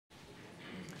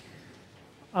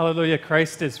Hallelujah,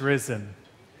 Christ is risen.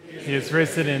 He is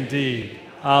risen indeed.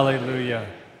 Hallelujah.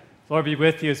 Lord be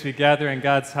with you as we gather in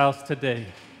God's house today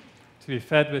to be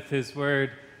fed with his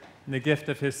word and the gift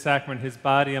of his sacrament, his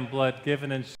body and blood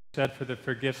given and shed for the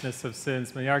forgiveness of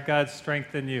sins. May our God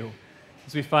strengthen you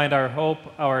as we find our hope,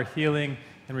 our healing,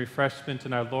 and refreshment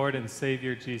in our Lord and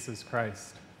Savior, Jesus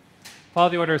Christ. Follow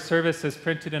the order of service is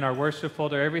printed in our worship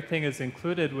folder. Everything is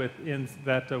included within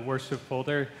that worship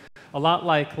folder. A lot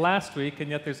like last week, and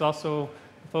yet there's also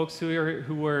folks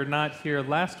who were not here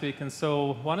last week. And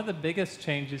so one of the biggest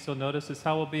changes you'll notice is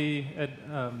how we'll be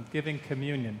giving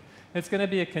communion. It's going to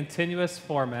be a continuous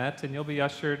format, and you'll be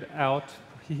ushered out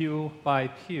pew by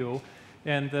pew.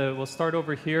 And we'll start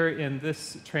over here in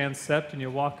this transept, and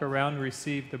you'll walk around and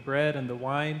receive the bread and the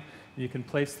wine. You can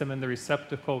place them in the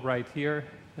receptacle right here.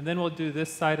 And then we'll do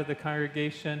this side of the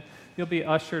congregation. You'll be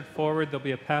ushered forward. There'll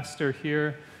be a pastor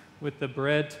here with the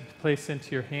bread to place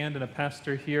into your hand and a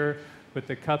pastor here with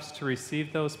the cups to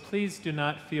receive those. Please do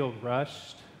not feel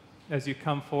rushed as you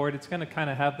come forward. It's going to kind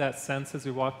of have that sense as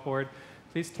we walk forward.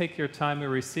 Please take your time in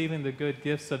receiving the good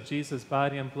gifts of Jesus'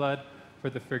 body and blood for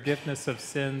the forgiveness of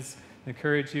sins. I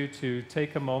encourage you to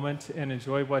take a moment and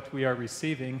enjoy what we are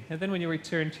receiving. And then when you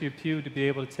return to your pew, to be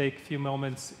able to take a few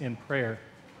moments in prayer.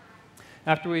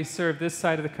 After we serve this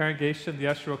side of the congregation, the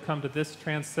usher will come to this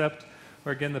transept,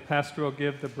 where again the pastor will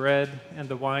give the bread and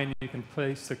the wine. You can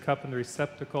place the cup in the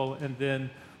receptacle, and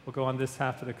then we'll go on this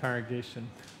half of the congregation.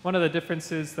 One of the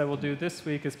differences that we'll do this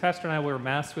week is Pastor and I wear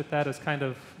masks with that as kind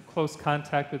of close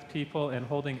contact with people and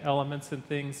holding elements and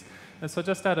things. And so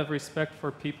just out of respect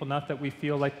for people, not that we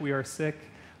feel like we are sick,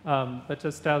 but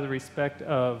just out of respect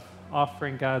of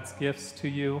offering God's gifts to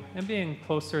you and being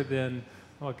closer than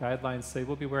what guidelines say,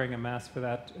 we'll be wearing a mask for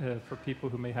that, for people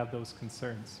who may have those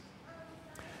concerns.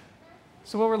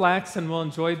 So we'll relax and we'll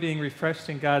enjoy being refreshed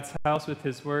in God's house with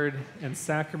his word and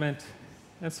sacrament.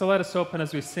 And so let us open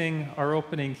as we sing our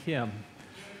opening hymn.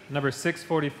 Number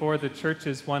 644, The Church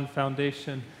is One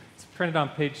Foundation. It's printed on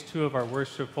page 2 of our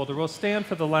worship folder. We'll stand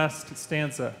for the last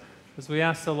stanza as we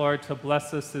ask the Lord to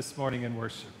bless us this morning in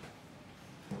worship.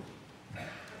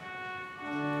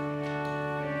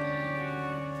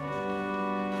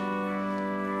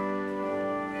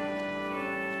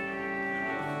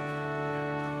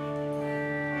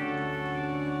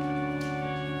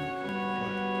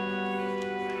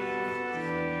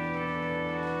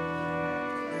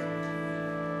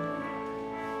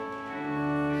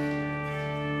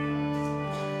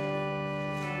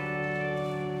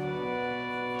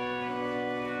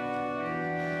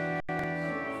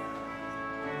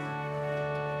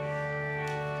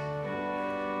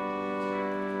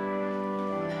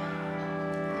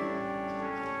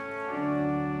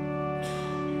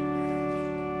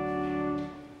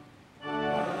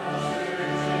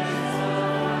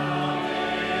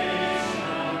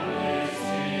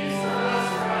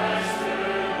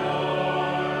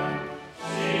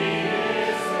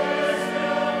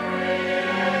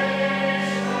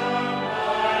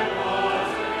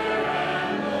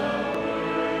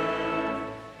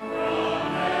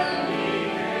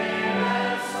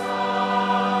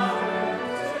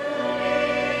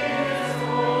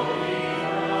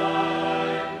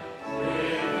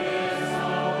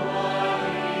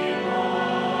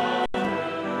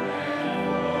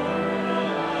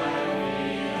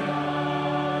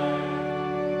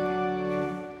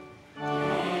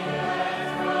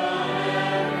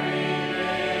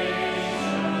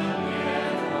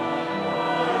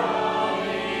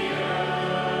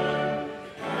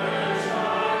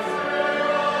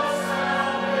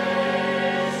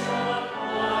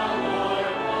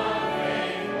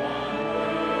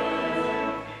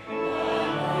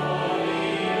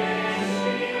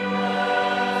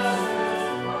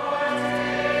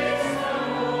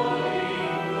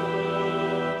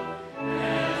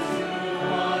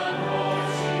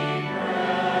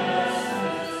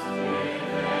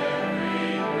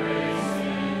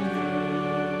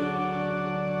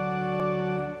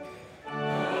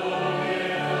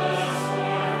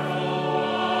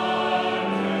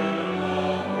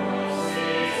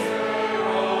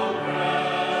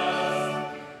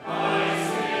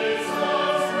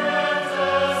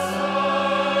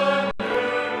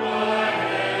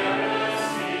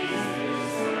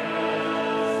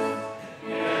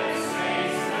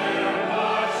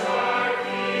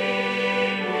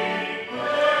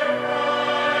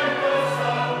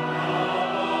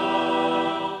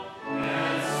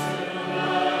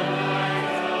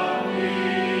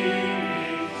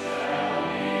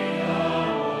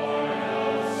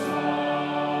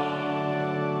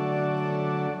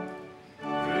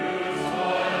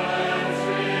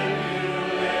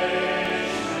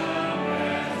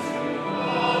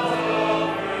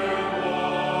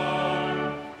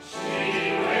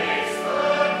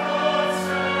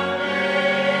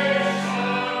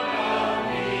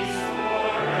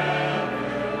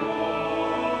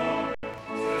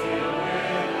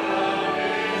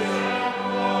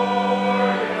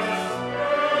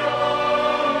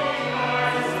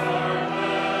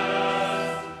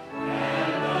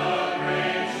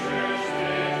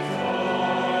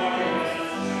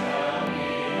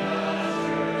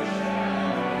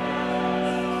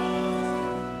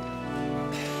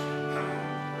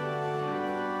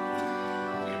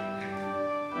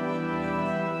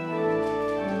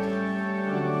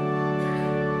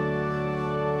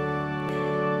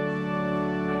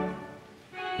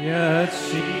 Yet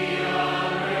she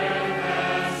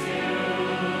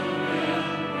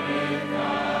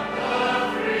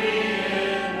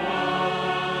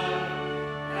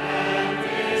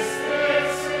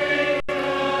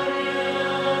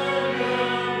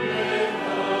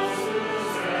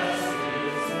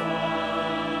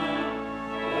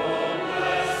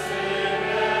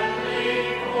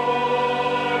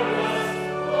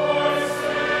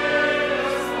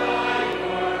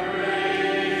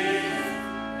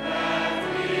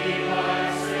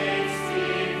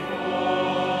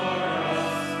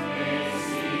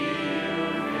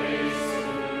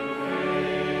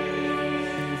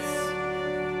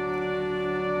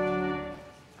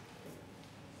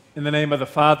In the name of the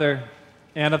Father,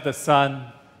 and of the Son,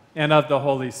 and of the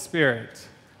Holy Spirit.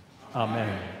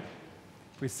 Amen.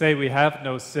 If we say we have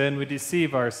no sin, we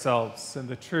deceive ourselves, and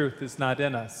the truth is not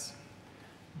in us.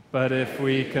 But if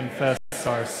we confess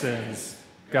our sins,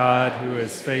 God, who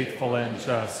is faithful and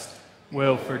just,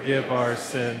 will forgive our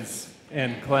sins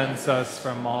and cleanse us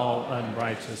from all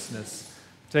unrighteousness.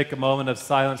 Take a moment of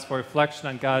silence for reflection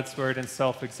on God's word and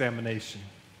self-examination.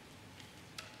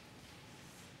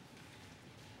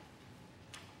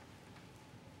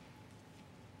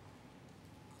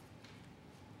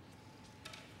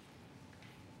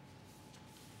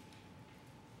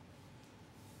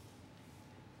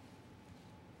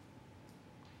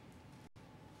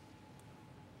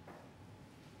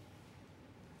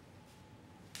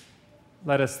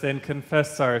 Let us then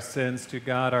confess our sins to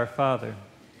God our Father.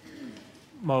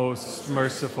 Most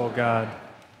merciful God,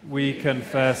 we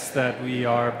confess that we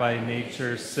are by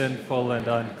nature sinful and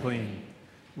unclean.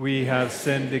 We have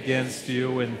sinned against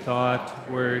you in thought,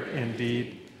 word, and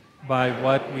deed, by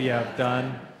what we have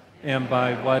done and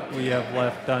by what we have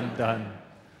left undone.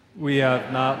 We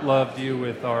have not loved you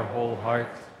with our whole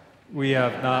heart. We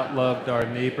have not loved our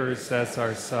neighbors as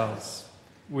ourselves.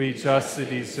 We justly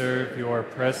deserve your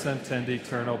present and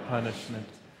eternal punishment.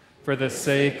 For the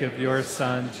sake of your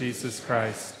Son, Jesus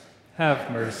Christ, have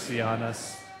mercy on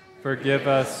us. Forgive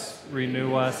us,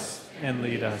 renew us, and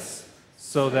lead us,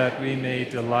 so that we may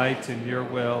delight in your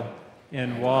will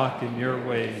and walk in your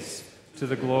ways, to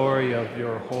the glory of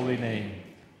your holy name.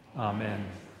 Amen.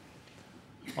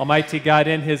 Almighty God,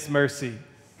 in his mercy,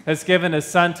 has given his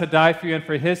Son to die for you, and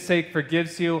for his sake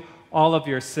forgives you all of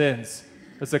your sins.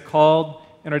 As a called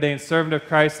and ordained servant of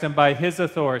Christ, and by his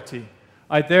authority,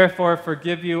 I therefore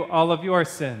forgive you all of your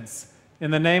sins,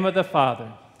 in the name of the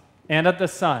Father, and of the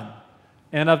Son,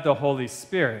 and of the Holy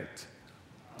Spirit.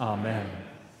 Amen.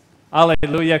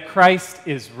 Alleluia. Christ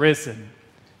is risen.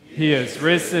 He is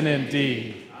risen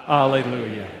indeed.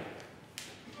 Alleluia.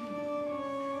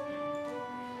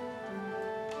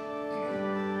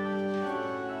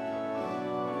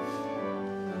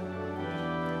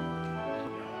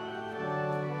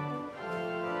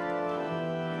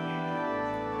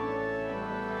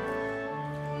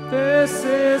 This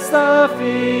is the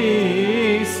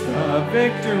feast of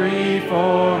victory for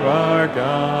our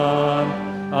God.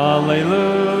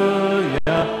 Alleluia,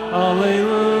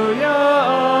 alleluia,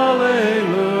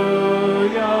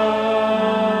 alleluia.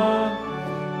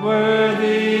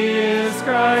 Worthy is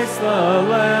Christ the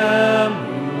Lamb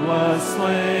who was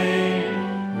slain,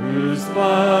 whose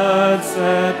blood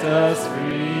set us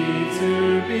free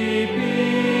to be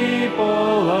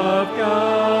people of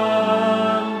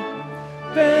God.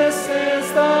 This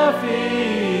is the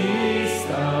feast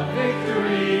of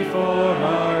victory for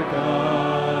our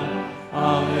God.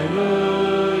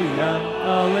 Alleluia,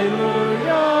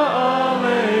 alleluia,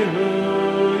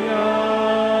 alleluia.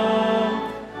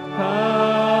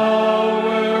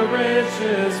 Power,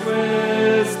 riches,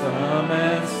 wisdom,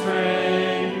 and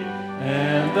strength,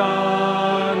 and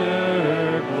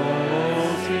honor,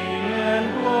 glory,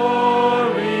 and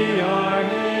glory are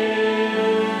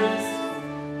his.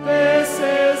 This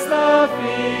is the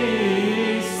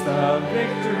feast of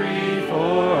victory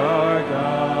for our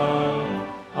God.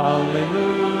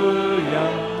 Alleluia,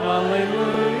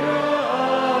 alleluia,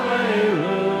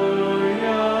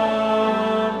 alleluia.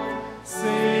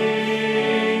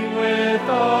 Sing with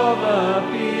all the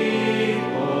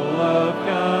people of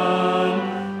God,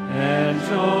 and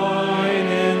join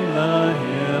in the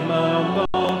hymn of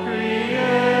all creation.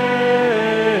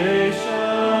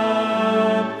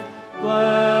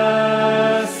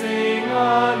 Blessing,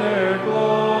 honor,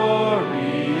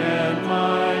 glory, and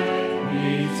might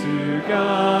be to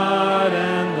God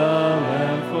and the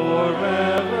Lamb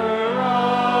forever.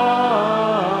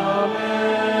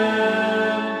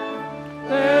 Amen.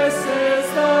 This is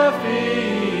the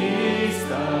feast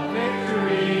of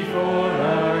victory for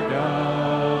our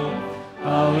God.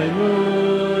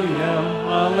 Alleluia,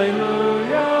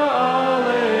 alleluia,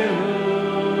 alleluia.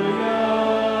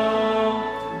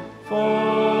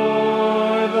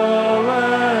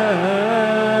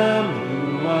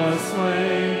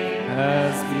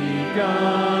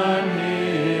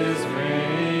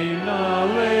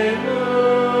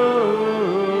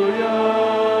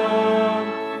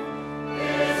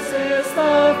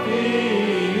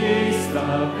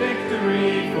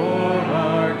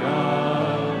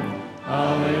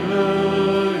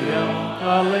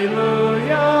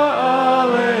 Alleluia,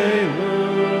 alleluia.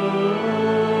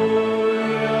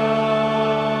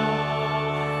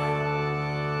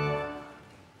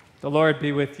 The Lord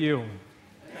be with you.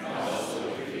 And also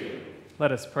with you.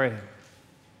 Let us pray.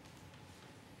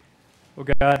 O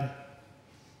God,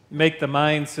 make the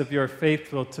minds of your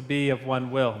faithful to be of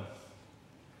one will.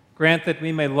 Grant that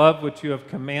we may love what you have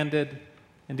commanded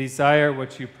and desire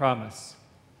what you promise,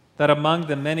 that among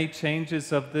the many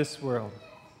changes of this world,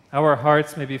 our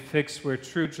hearts may be fixed where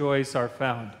true joys are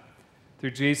found.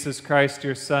 Through Jesus Christ,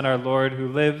 your Son, our Lord, who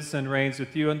lives and reigns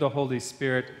with you in the Holy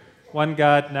Spirit, one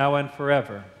God, now and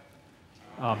forever.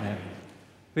 Amen.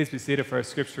 Please be seated for our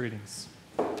scripture readings.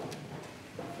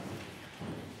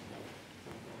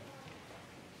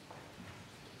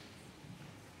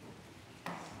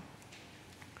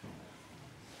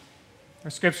 Our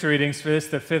scripture readings for this,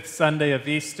 the fifth Sunday of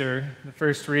Easter. The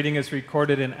first reading is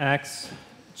recorded in Acts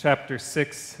chapter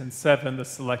 6 and 7, the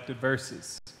selected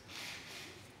verses.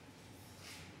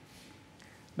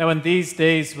 Now in these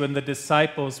days when the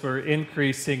disciples were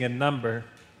increasing in number,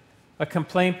 a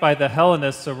complaint by the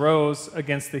Hellenists arose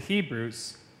against the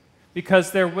Hebrews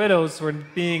because their widows were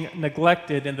being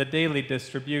neglected in the daily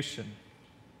distribution.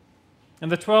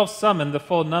 And the 12 summoned the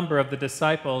full number of the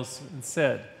disciples and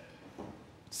said,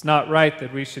 "It's not right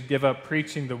that we should give up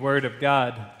preaching the word of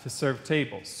God to serve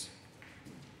tables.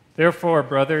 Therefore,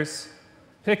 brothers,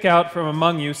 pick out from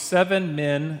among you 7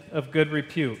 men of good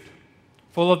repute,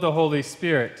 full of the Holy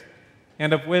Spirit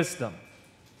and of wisdom,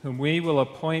 whom we will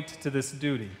appoint to this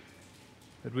duty,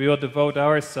 that we will devote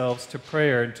ourselves to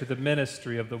prayer and to the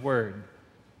ministry of the word."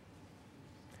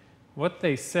 What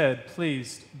they said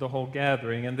pleased the whole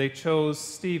gathering, and they chose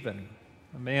Stephen,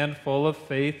 a man full of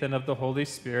faith and of the Holy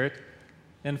Spirit,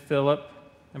 and Philip,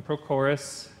 and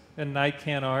Prochorus, and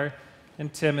Nicanor,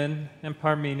 and Timon, and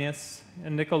Parmenas,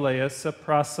 and Nicolaus, a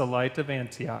proselyte of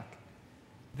Antioch.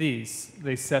 These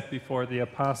they set before the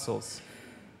apostles,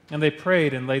 and they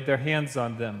prayed and laid their hands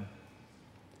on them.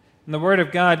 And the word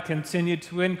of God continued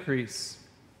to increase,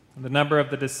 and the number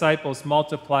of the disciples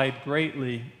multiplied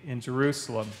greatly in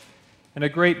Jerusalem, and a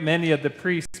great many of the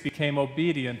priests became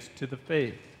obedient to the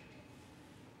faith.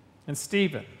 And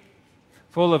Stephen,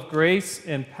 full of grace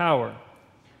and power,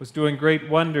 was doing great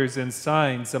wonders and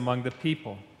signs among the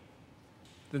people.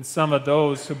 Then some of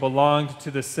those who belonged to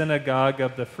the synagogue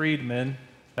of the freedmen,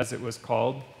 as it was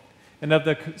called, and of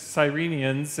the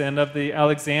Cyrenians, and of the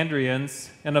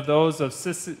Alexandrians, and of those of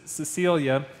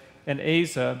Cilicia and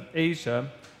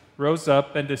Asia, rose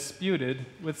up and disputed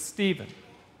with Stephen.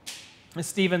 And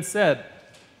Stephen said,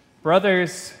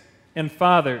 "Brothers and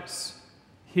fathers,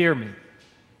 hear me.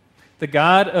 The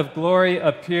God of glory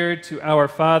appeared to our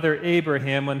father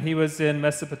Abraham when he was in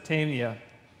Mesopotamia,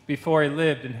 before he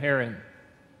lived in Haran.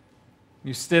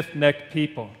 You stiff-necked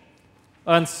people,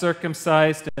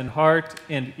 uncircumcised in heart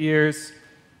and ears,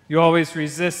 you always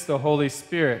resist the Holy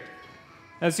Spirit.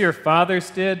 As your fathers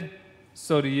did,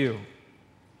 so do you.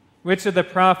 Which of the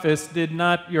prophets did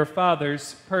not your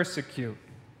fathers persecute?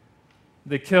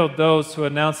 They killed those who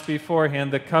announced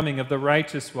beforehand the coming of the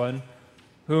righteous one,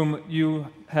 whom you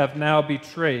have now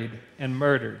betrayed and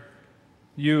murdered,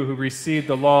 you who received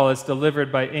the law as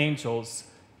delivered by angels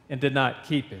and did not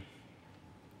keep it."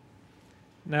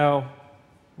 Now,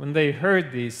 when they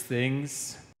heard these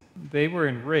things, they were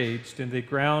enraged, and they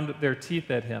ground their teeth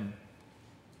at him.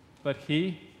 But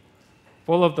he,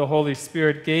 full of the Holy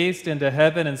Spirit, gazed into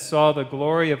heaven and saw the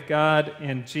glory of God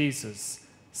and Jesus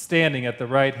standing at the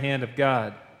right hand of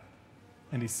God.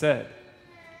 And he said,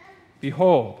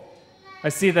 "Behold, I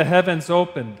see the heavens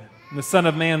opened, and the Son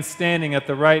of Man standing at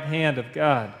the right hand of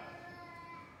God."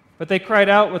 But they cried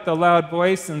out with a loud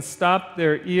voice and stopped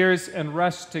their ears and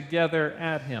rushed together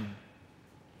at him.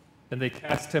 Then they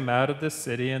cast him out of the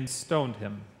city and stoned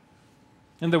him.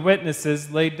 And the witnesses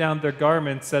laid down their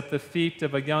garments at the feet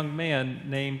of a young man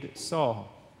named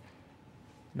Saul.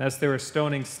 And as they were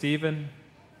stoning Stephen,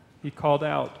 he called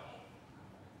out,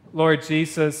 "Lord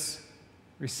Jesus,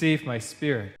 receive my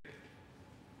spirit."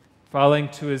 Falling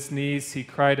to his knees, he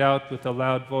cried out with a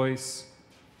loud voice,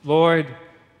 "Lord,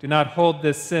 do not hold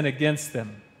this sin against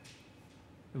them."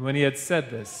 And when he had said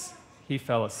this, he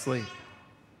fell asleep.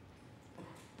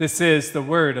 This is the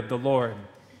word of the Lord.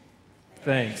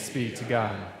 Thanks be to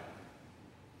God.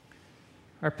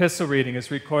 Our epistle reading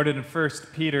is recorded in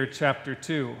 1 Peter chapter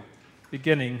 2,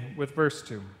 beginning with verse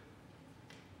 2.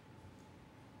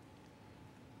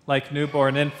 Like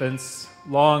newborn infants,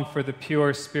 long for the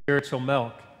pure spiritual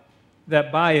milk,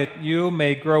 that by it you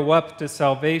may grow up to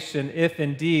salvation, if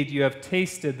indeed you have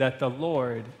tasted that the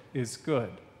Lord is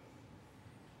good.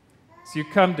 So you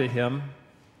come to him,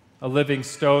 a living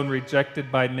stone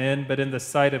rejected by men, but in the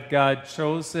sight of God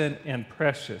chosen and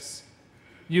precious.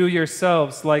 You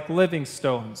yourselves, like living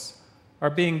stones, are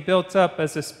being built up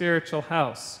as a spiritual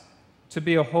house, to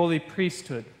be a holy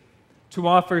priesthood, to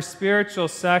offer spiritual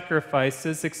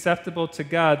sacrifices acceptable to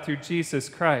God through Jesus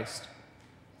Christ.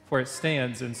 For it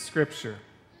stands in Scripture,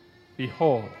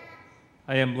 Behold,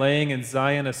 I am laying in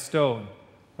Zion a stone,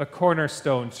 a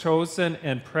cornerstone, chosen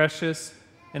and precious,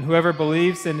 and whoever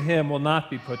believes in him will not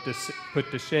be put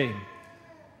to shame.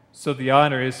 So the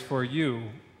honor is for you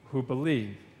who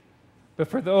believe. But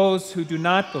for those who do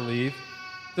not believe,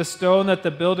 the stone that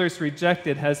the builders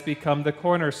rejected has become the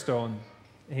cornerstone,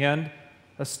 and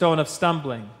a stone of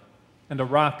stumbling, and a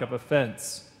rock of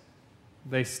offense.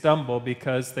 They stumble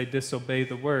because they disobey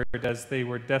the word as they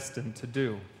were destined to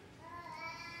do.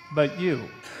 But you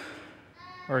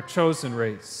are a chosen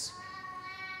race,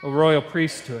 a royal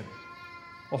priesthood,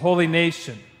 a holy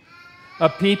nation, a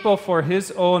people for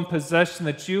his own possession,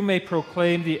 that you may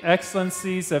proclaim the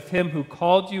excellencies of him who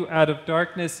called you out of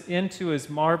darkness into his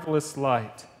marvelous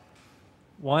light.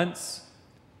 Once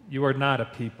you were not a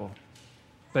people,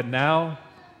 but now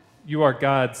you are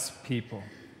God's people.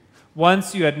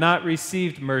 Once you had not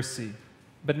received mercy,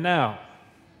 but now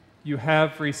you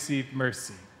have received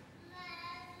mercy.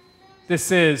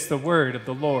 This is the word of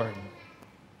the Lord.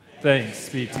 Thanks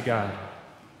be to God.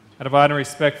 Out of honor and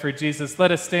respect for Jesus,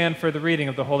 let us stand for the reading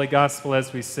of the Holy Gospel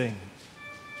as we sing.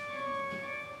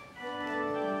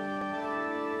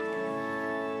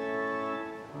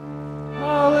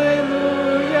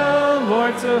 Hallelujah,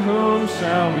 Lord, to whom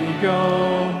shall we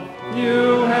go?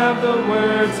 You have the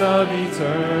words of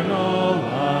eternal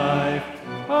life.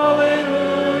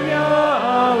 Hallelujah,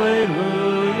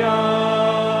 hallelujah.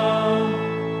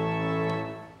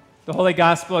 The Holy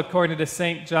Gospel according to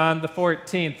St. John, the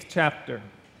 14th chapter.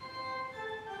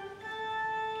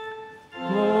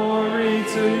 Glory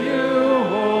to you,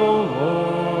 O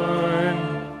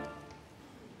Lord.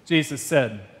 Jesus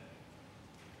said,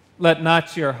 Let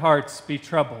not your hearts be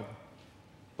troubled.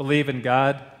 Believe in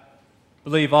God,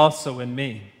 believe also in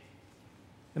me.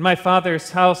 In my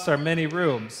Father's house are many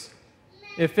rooms.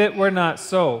 If it were not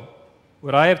so,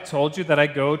 would I have told you that I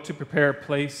go to prepare a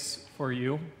place for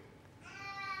you?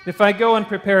 If I go and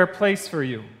prepare a place for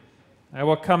you, I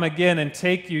will come again and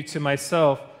take you to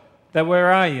myself, that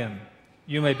where I am,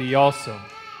 you may be also.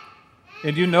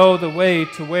 And you know the way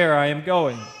to where I am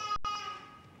going.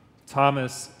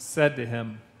 Thomas said to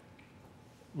him,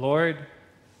 Lord,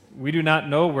 we do not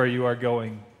know where you are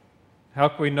going. How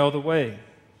can we know the way?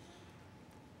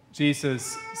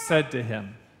 Jesus said to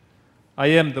him, I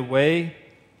am the way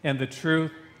and the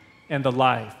truth and the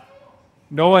life.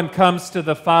 No one comes to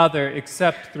the Father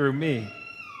except through me.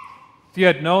 If you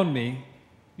had known me,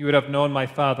 you would have known my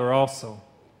Father also.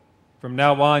 From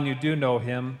now on you do know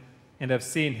him and have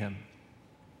seen him.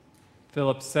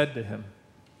 Philip said to him,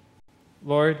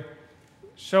 Lord,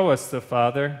 show us the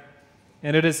Father,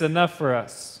 and it is enough for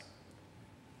us.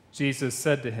 Jesus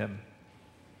said to him,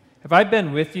 Have I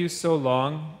been with you so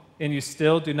long, and you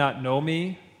still do not know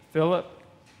me, Philip?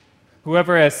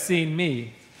 Whoever has seen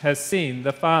me has seen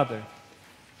the Father.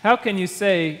 How can you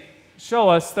say, Show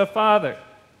us the Father?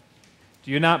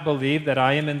 Do you not believe that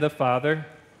I am in the Father,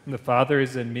 and the Father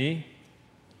is in me?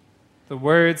 The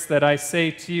words that I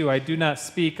say to you I do not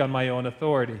speak on my own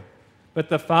authority, but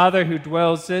the Father who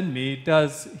dwells in me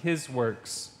does his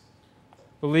works.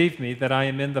 Believe me that I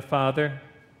am in the Father,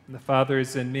 and the Father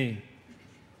is in me.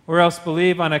 Or else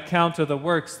believe on account of the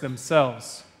works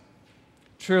themselves.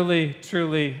 Truly,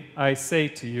 truly, I say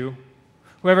to you,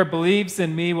 whoever believes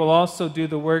in me will also do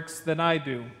the works that I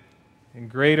do,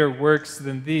 and greater works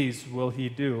than these will he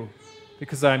do,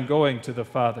 because I am going to the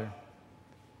Father.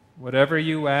 Whatever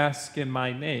you ask in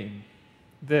my name,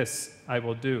 this I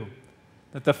will do,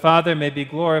 that the Father may be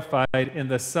glorified in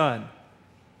the Son.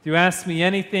 If you ask me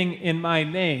anything in my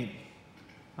name,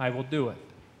 I will do it.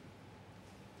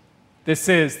 This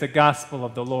is the gospel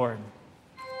of the Lord.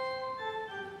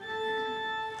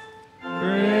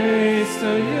 Praise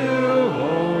to you,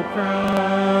 O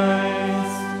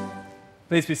Christ.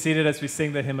 Please be seated as we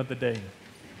sing the hymn of the day.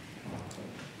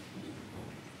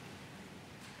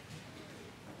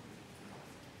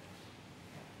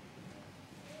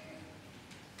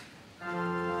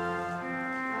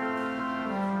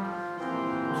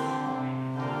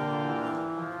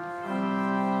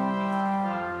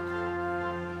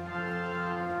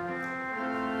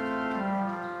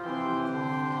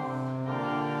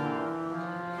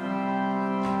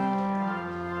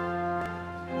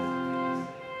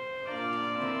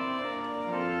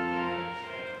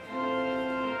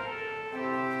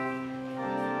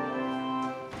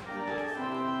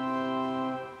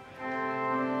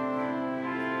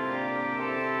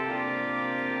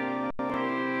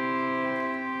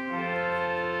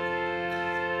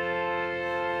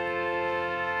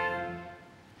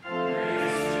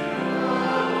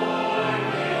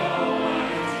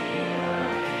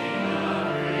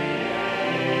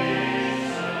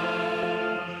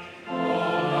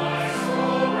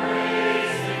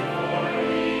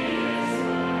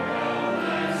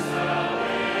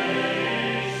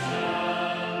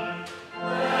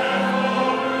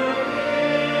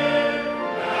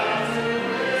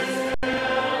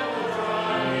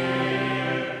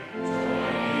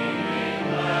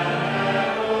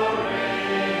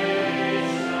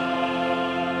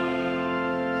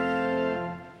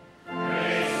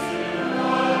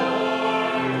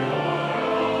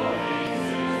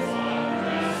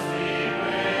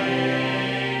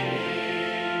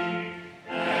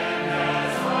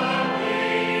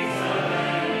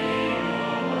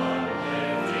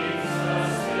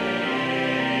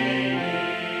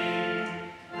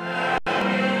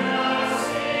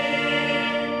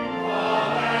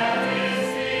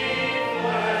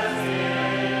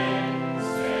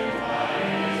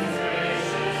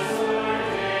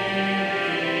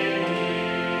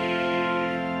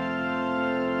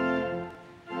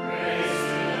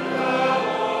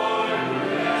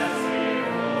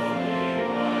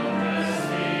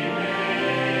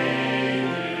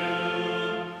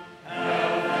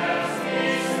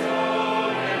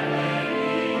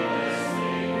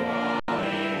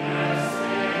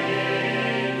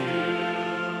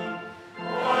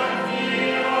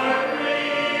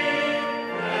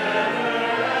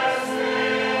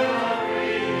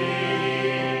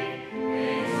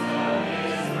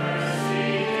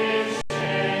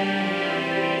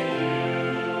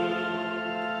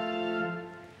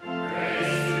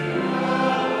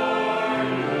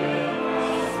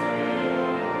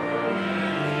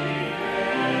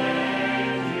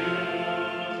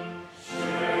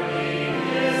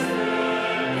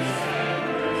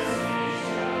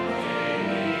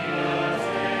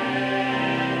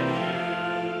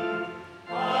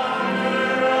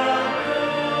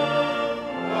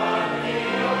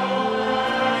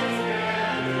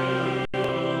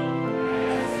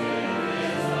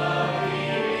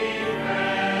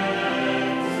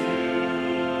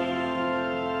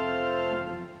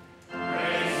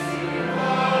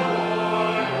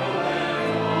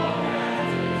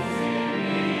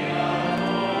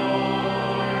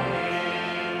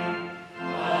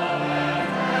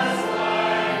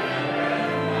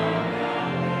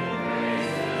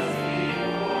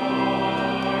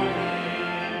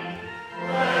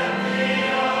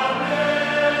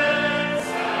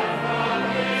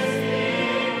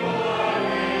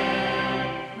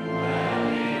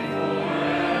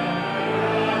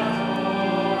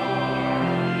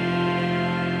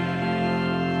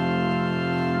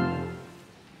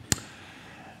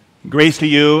 Grace to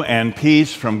you and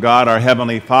peace from God our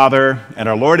Heavenly Father and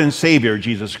our Lord and Savior,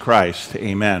 Jesus Christ.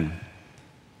 Amen.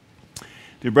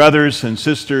 Dear brothers and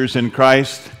sisters in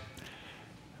Christ,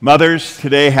 mothers,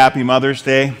 today, happy Mother's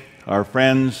Day. Our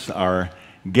friends, our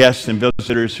guests and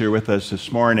visitors here with us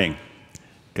this morning.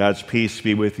 God's peace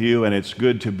be with you, and it's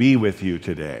good to be with you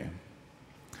today.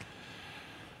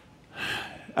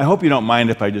 I hope you don't mind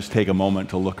if I just take a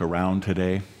moment to look around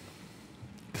today,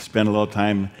 to spend a little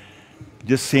time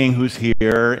just seeing who's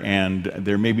here, and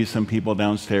there may be some people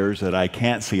downstairs that I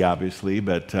can't see, obviously,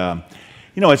 but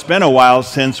it's been a while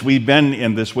since we've been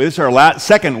in this way. This is our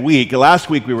second week. Last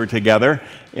week we were together,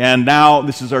 and now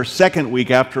this is our second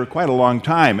week after quite a long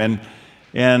time, and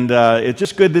it's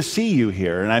just good to see you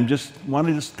here, and I just want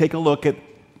to just take a look at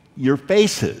your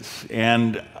faces,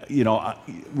 and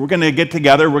we're going to get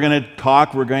together, we're going to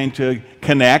talk, we're going to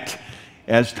connect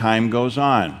as time goes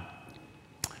on.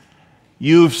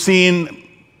 You've seen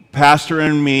Pastor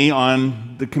and me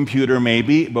on the computer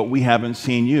maybe, but we haven't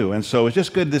seen you. And so it's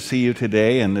just good to see you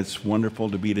today, and it's wonderful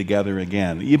to be together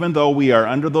again. Even though we are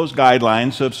under those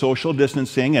guidelines of social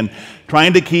distancing and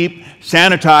trying to keep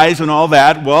sanitized and all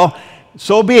that, well,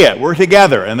 so be it. We're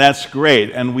together, and that's great.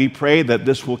 And we pray that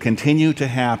this will continue to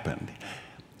happen.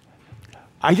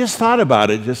 I just thought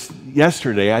about it just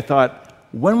yesterday. I thought,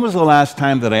 when was the last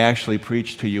time that I actually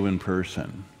preached to you in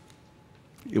person?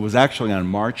 It was actually on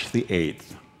March the 8th.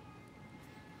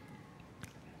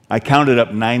 I counted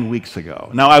up 9 weeks ago.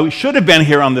 Now, I should have been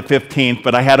here on the 15th,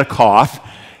 but I had a cough,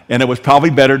 and it was probably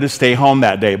better to stay home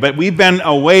that day. But we've been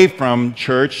away from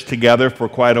church together for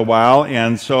quite a while,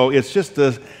 and so it's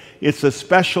a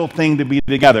special thing to be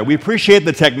together. We appreciate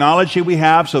the technology we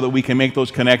have so that we can make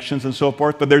those connections and so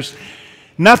forth, but there's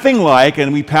nothing like,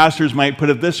 and we pastors might put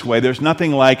it this way, there's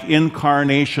nothing like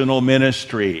incarnational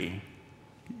ministry.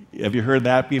 Have you heard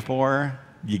that before?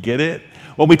 You get it?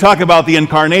 When we talk about the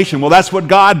incarnation, well, that's what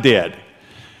God did.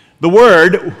 The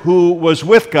Word who was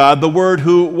with God, the Word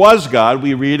who was God,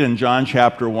 we read in John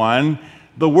chapter 1,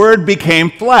 the Word became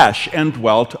flesh and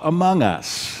dwelt among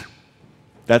us.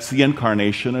 That's the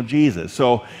incarnation of Jesus.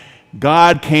 So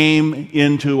God came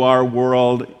into our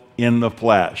world in the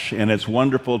flesh, and it's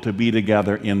wonderful to be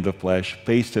together in the flesh,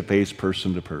 face to face,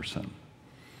 person to person.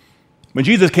 When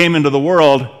Jesus came into the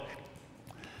world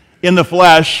in the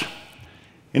flesh,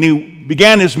 and he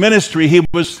began his ministry, it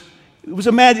was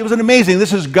amazing.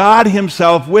 This is God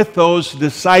himself with those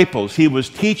disciples. He was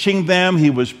teaching them,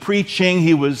 he was preaching,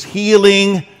 he was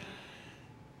healing,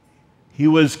 he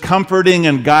was comforting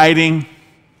and guiding,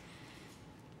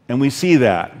 and we see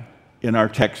that in our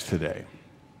text today.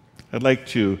 I'd like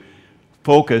to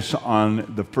focus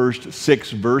on the first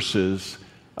 6 verses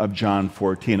of John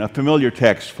 14, a familiar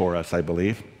text for us, I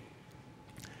believe.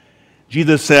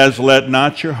 Jesus says, "Let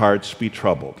not your hearts be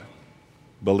troubled.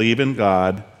 Believe in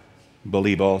God,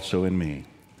 believe also in me.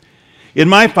 In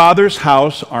my Father's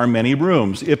house are many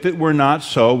rooms. If it were not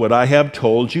so, would I have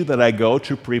told you that I go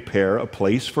to prepare a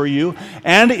place for you?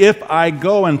 And if I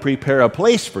go and prepare a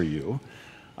place for you,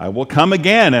 I will come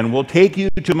again and will take you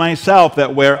to myself,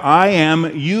 that where I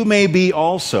am, you may be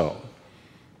also.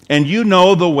 And you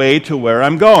know the way to where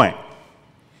I'm going."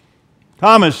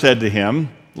 Thomas said to him,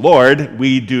 "Lord,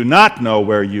 we do not know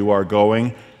where you are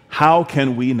going. How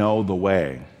can we know the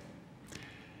way?"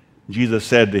 Jesus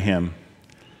said to him,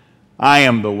 "I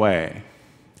am the way,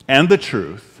 and the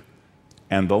truth,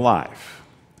 and the life.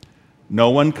 No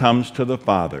one comes to the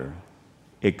Father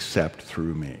except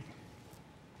through me."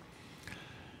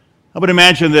 I would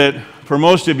imagine that for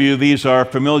most of you, these are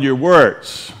familiar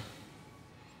words,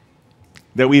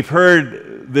 that we've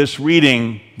heard this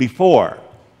reading before.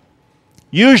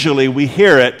 Usually we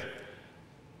hear it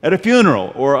at a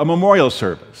funeral or a memorial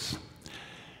service.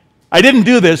 I didn't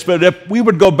do this, but if we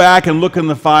would go back and look in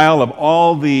the file of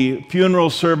all the funeral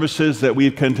services that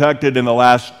we've conducted in the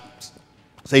last,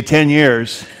 say, 10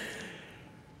 years,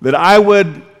 that I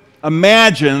would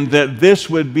imagine that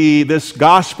this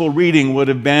gospel reading would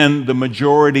have been the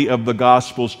majority of the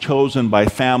gospels chosen by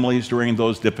families during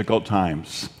those difficult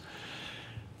times.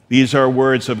 These are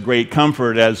words of great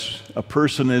comfort as a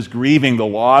person is grieving the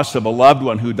loss of a loved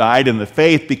one who died in the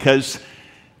faith, because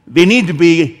they need to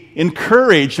be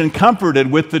encouraged and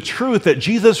comforted with the truth that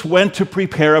Jesus went to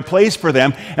prepare a place for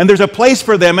them, and there's a place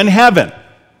for them in heaven.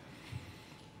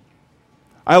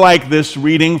 I like this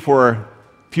reading for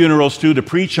funerals too, to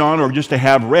preach on or just to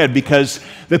have read, because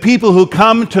the people who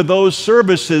come to those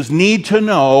services need to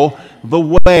know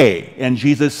the way. And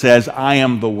Jesus says, "I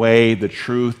am the way, the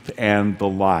truth, and the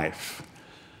life."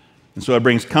 And so it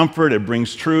brings comfort, it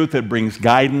brings truth, it brings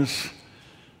guidance.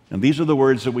 And these are the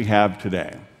words that we have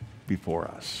today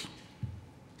before us.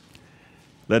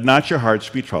 Let not your hearts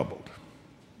be troubled.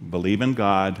 Believe in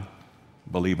God,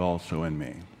 believe also in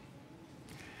me.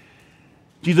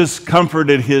 Jesus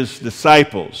comforted his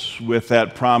disciples with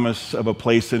that promise of a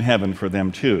place in heaven for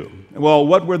them too. Well,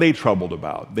 what were they troubled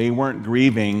about? They weren't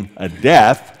grieving a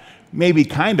death, maybe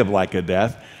kind of like a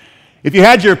death. If you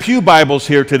had your pew Bibles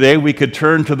here today, we could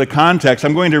turn to the context.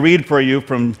 I'm going to read for you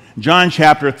from John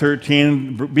chapter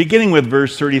 13, beginning with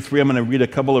verse 33. I'm going to read a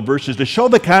couple of verses to show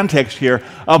the context here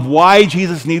of why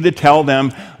Jesus needed to tell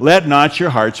them, let not your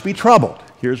hearts be troubled.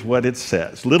 Here's what it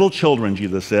says. Little children,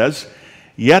 Jesus says,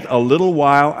 yet a little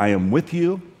while I am with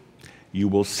you. You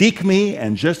will seek me,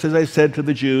 and just as I said to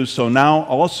the Jews, so now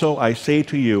also I say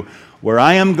to you, where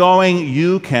I am going,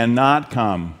 you cannot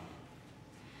come.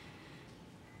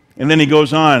 And then he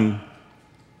goes on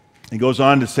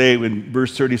to say in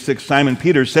verse 36, Simon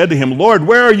Peter said to him, Lord,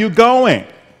 where are you going?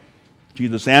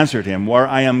 Jesus answered him, where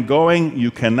I am going,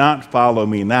 you cannot follow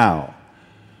me now,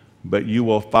 but you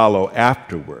will follow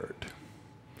afterward.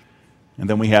 And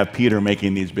then we have Peter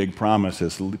making these big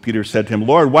promises. Peter said to him,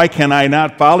 Lord, why can I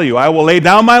not follow you? I will lay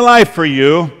down my life for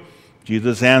you.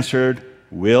 Jesus answered,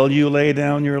 will you lay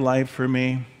down your life for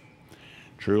me?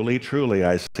 Truly, truly,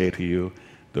 I say to you,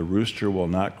 the rooster will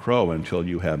not crow until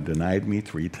you have denied me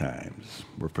 3 times.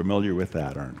 We're familiar with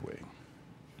that, aren't we?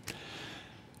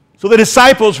 So the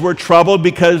disciples were troubled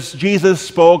because Jesus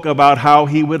spoke about how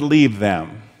he would leave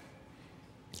them.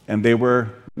 And they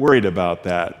were worried about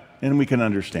that, and we can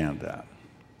understand that.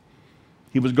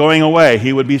 He was going away.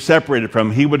 He would be separated from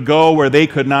them. He would go where they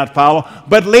could not follow,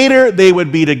 but later they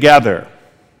would be together.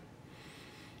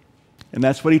 And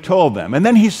that's what he told them. And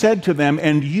then he said to them,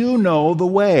 and you know the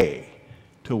way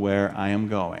to where I am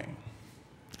going.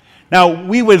 Now,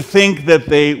 we would think that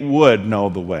they would know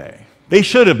the way. They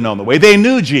should have known the way. They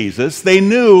knew Jesus. They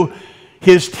knew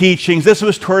his teachings. This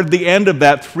was toward the end of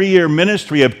that 3-year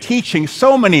ministry of teaching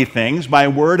so many things by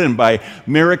word and by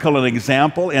miracle and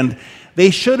example, and they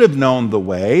should have known the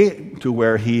way to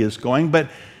where he is going. But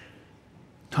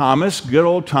Thomas, good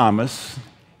old Thomas,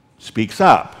 speaks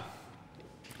up.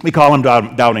 We call him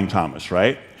Doubting Thomas,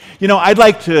 right? You know, I'd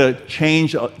like to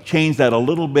change that a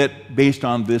little bit based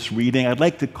on this reading. I'd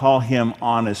like to call him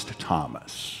Honest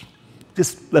Thomas.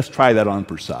 Just let's try that on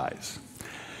for size.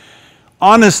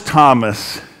 Honest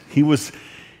Thomas, he was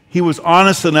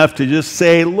honest enough to just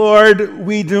say, Lord,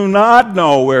 we do not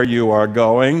know where you are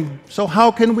going, so how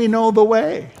can we know the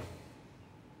way?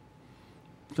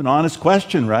 It's an honest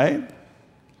question, right?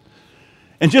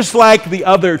 And just like the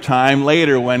other time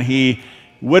later when he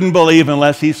wouldn't believe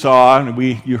unless he saw, and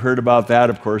you heard about that,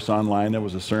 of course, online. There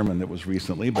was a sermon that was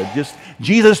recently, but just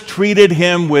Jesus treated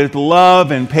him with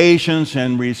love and patience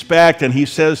and respect, and he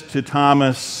says to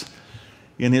Thomas,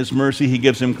 in his mercy, he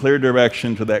gives him clear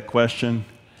direction to that question.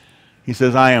 He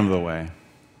says, I am the way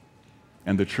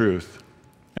and the truth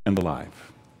and the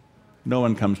life. No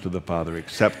one comes to the Father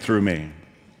except through me.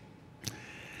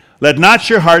 Let not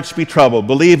your hearts be troubled.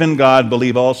 Believe in God,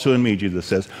 believe also in me, Jesus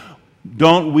says.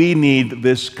 Don't we need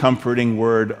this comforting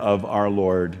word of our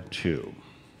Lord too?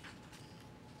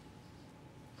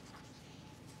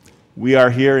 We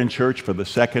are here in church for the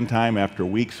second time after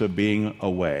weeks of being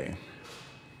away.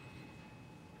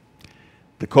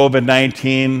 The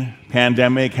COVID-19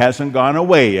 pandemic hasn't gone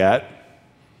away yet.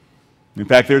 In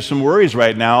fact, there's some worries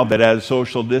right now that as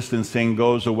social distancing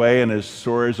goes away and as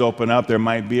stores open up, there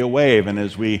might be a wave. And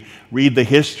as we read the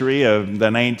history of the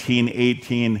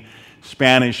 1918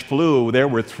 Spanish flu, there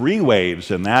were 3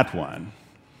 waves in that one.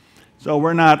 So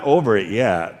we're not over it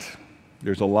yet.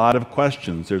 There's a lot of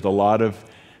questions. There's a lot of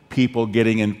people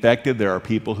getting infected. There are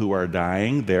people who are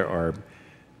dying. There are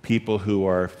people who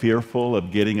are fearful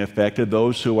of getting affected.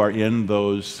 Those who are in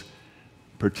those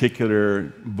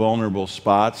particular vulnerable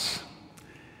spots.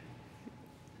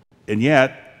 And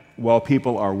yet, while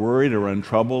people are worried or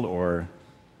untroubled or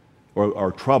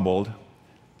troubled,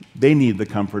 they need the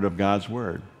comfort of God's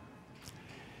Word.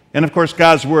 And of course,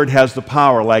 God's Word has the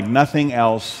power, like nothing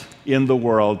else in the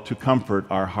world, to comfort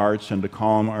our hearts and to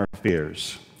calm our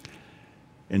fears.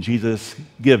 And Jesus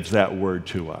gives that word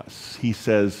to us. He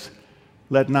says,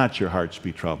 let not your hearts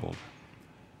be troubled.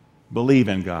 Believe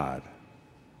in God.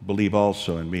 Believe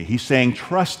also in me. He's saying,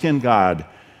 trust in God.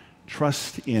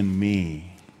 Trust in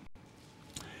me.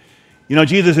 You know,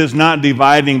 Jesus is not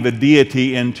dividing the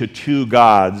deity into 2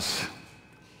 gods.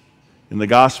 In the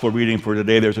gospel reading for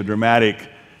today, there's a dramatic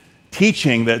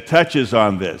teaching that touches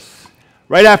on this.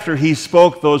 Right after he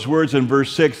spoke those words in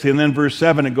verse 6, and then verse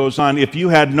 7, it goes on, if you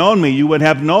had known me, you would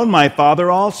have known my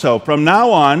Father also. From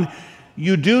now on,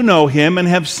 you do know him and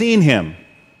have seen him.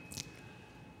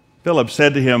 Philip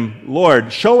said to him,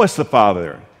 Lord, show us the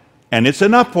Father, and it's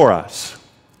enough for us.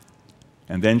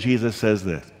 And then Jesus says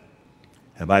this,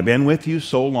 "Have I been with you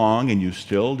so long and you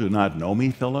still do not know me,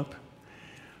 Philip?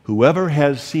 Whoever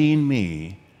has seen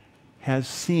me has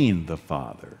seen the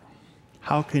Father.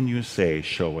 How can you say,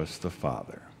 'Show us the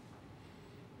Father'?"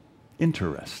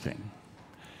 Interesting.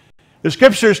 The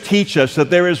Scriptures teach us that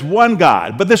there is one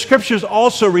God, but the Scriptures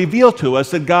also reveal to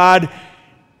us that God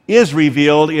is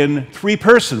revealed in three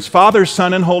persons, Father,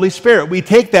 Son, and Holy Spirit. We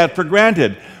take that for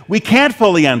granted. We can't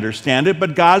fully understand it,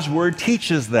 but God's Word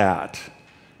teaches that.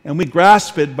 And we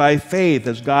grasp it by faith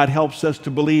as God helps us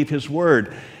to believe His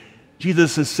Word.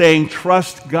 Jesus is saying,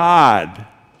 trust God.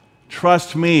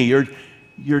 Trust me.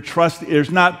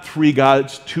 There's not three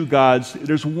gods, two gods.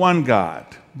 There's one God.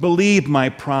 Believe my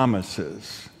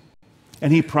promises.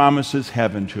 And He promises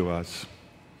heaven to us.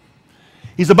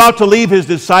 He's about to leave His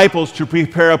disciples to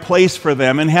prepare a place for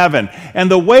them in heaven.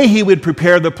 And the way He would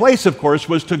prepare the place, of course,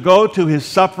 was to go to His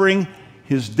suffering,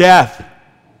 His death,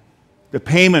 the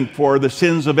payment for the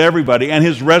sins of everybody, and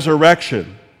His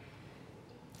resurrection.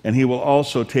 And He will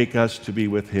also take us to be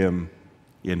with Him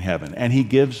in heaven. And He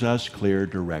gives us clear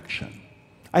direction.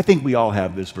 I think we all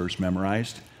have this verse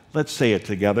memorized. Let's say it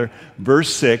together.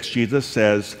 Verse 6, Jesus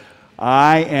says,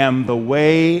 "I am the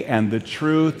way and the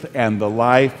truth and the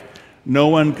life. No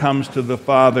one comes to the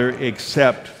Father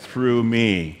except through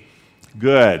me."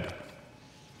 Good.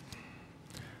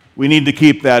 We need to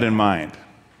keep that in mind.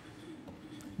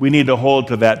 We need to hold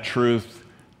to that truth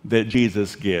that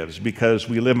Jesus gives, because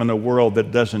we live in a world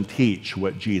that doesn't teach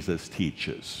what Jesus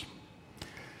teaches.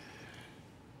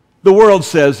 The world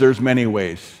says there's many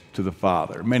ways to the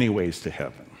Father, many ways to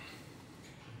heaven.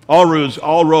 All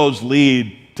roads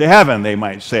lead to heaven, they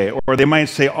might say. Or they might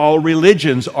say all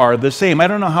religions are the same. I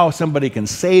don't know how somebody can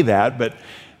say that, but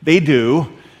they do.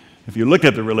 If you look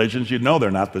at the religions, you'd know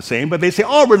they're not the same. But they say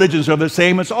all religions are the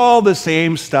same. It's all the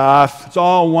same stuff. It's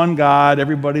all one God.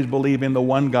 Everybody's believing the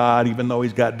one God, even though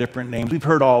He's got different names. We've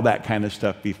heard all that kind of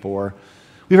stuff before.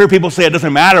 We've heard people say it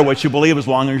doesn't matter what you believe as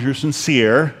long as you're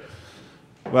sincere.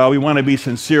 Well, we want to be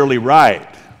sincerely right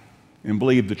and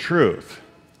believe the truth.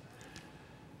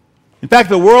 In fact,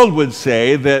 the world would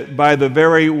say that by the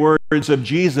very words of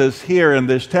Jesus here in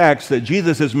this text, that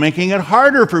Jesus is making it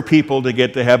harder for people to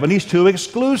get to heaven. He's too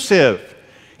exclusive.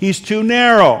 He's too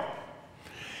narrow.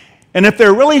 And if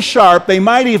they're really sharp, they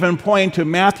might even point to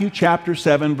Matthew chapter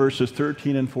 7, verses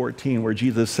 13 and 14, where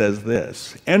Jesus says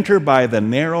this, "Enter by the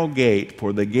narrow gate,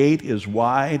 for the gate is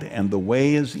wide and the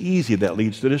way is easy that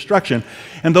leads to destruction.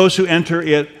 And those who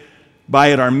enter by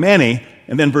it are many."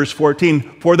 And then verse 14,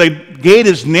 "For the gate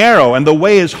is narrow and the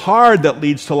way is hard that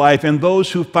leads to life, and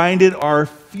those who find it are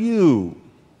few."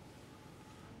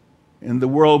 And the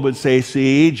world would say,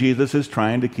 see, Jesus is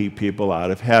trying to keep people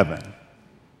out of heaven.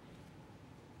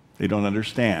 They don't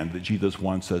understand that Jesus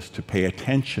wants us to pay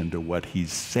attention to what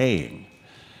He's saying.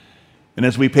 And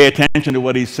as we pay attention to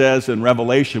what He says in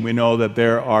Revelation, we know that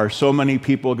there are so many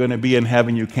people going to be in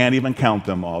heaven you can't even count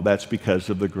them all. That's because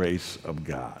of the grace of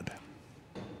God.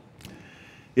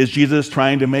 Is Jesus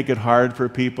trying to make it hard for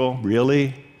people?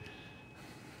 Really?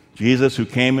 Jesus, who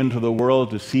came into the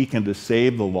world to seek and to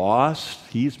save the lost,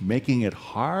 He's making it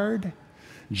hard?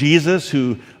 Jesus,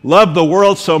 who loved the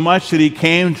world so much that He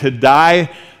came to die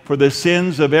for the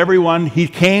sins of everyone, He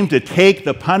came to take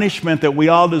the punishment that we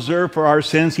all deserve for our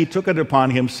sins. He took it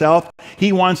upon Himself.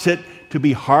 He wants it to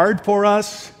be hard for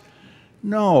us?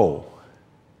 No.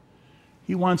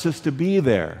 He wants us to be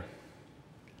there.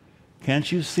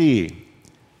 Can't you see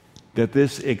that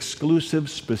this exclusive,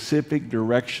 specific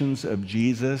directions of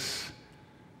Jesus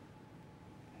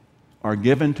are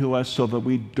given to us so that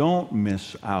we don't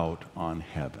miss out on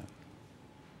heaven?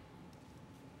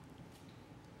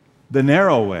 The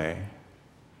narrow way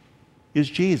is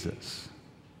Jesus.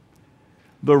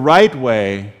 The right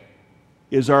way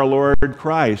is our Lord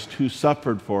Christ, who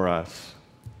suffered for us.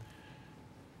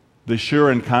 The sure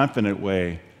and confident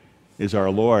way is our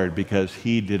Lord, because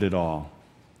He did it all.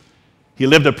 He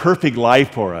lived a perfect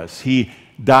life for us. He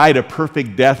died a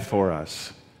perfect death for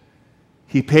us.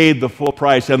 He paid the full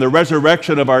price. And the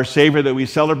resurrection of our Savior that we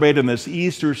celebrate in this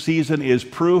Easter season is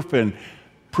proof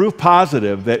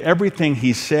positive that everything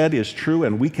He said is true,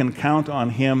 and we can count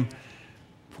on Him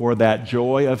for that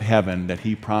joy of heaven that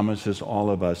He promises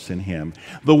all of us in Him.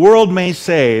 The world may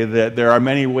say that there are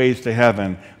many ways to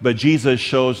heaven, but Jesus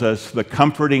shows us the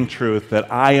comforting truth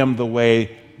that I am the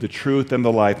way, the truth, and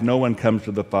the life. No one comes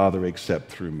to the Father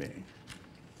except through me.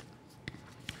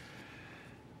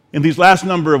 In these last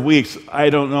number of weeks, I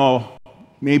don't know,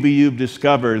 maybe you've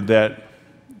discovered that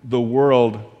the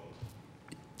world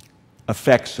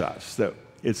affects us, that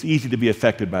it's easy to be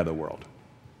affected by the world.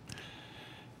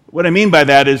 What I mean by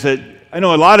that is that I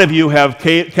know a lot of you have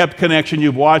kept connection.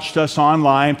 You've watched us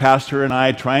online, Pastor and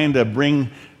I, trying to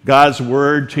bring God's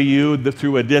Word to you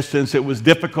through a distance. It was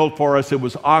difficult for us. It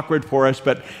was awkward for us.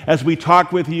 But as we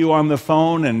talked with you on the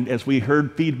phone and as we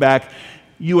heard feedback,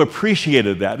 you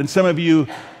appreciated that. And some of you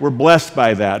were blessed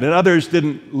by that. And others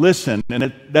didn't listen.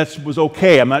 And that was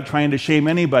okay. I'm not trying to shame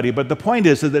anybody. But the point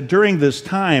is that during this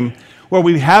time where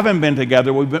we haven't been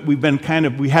together,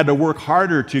 we had to work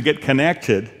harder to get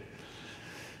connected.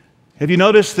 Have you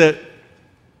noticed that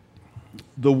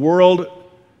the world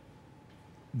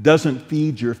doesn't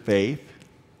feed your faith?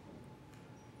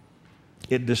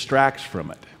 It distracts from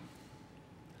it.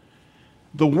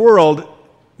 The world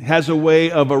has a way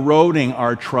of eroding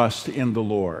our trust in the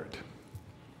Lord.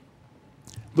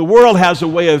 The world has a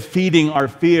way of feeding our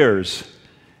fears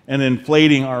and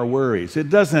inflating our worries.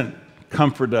 It doesn't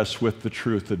comfort us with the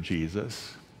truth of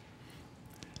Jesus.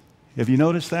 Have you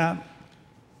noticed that?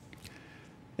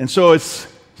 And so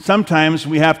sometimes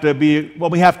we have to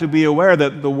be aware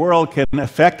that the world can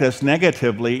affect us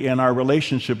negatively in our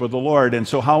relationship with the Lord. And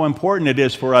so how important it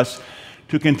is for us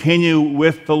to continue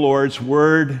with the Lord's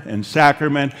Word and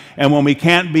sacrament. And when we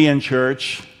can't be in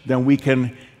church, then we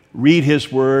can read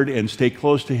His Word and stay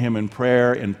close to Him in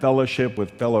prayer and fellowship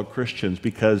with fellow Christians,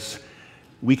 because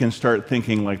we can start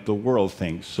thinking like the world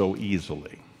thinks so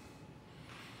easily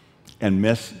and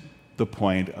miss the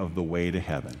point of the way to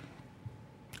heaven.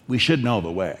 We should know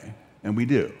the way, and we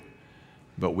do,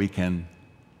 but we can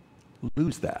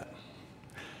lose that.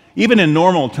 Even in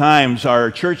normal times,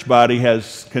 our church body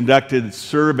has conducted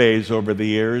surveys over the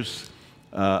years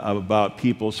about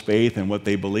people's faith and what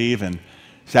they believe, and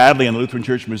sadly, in the Lutheran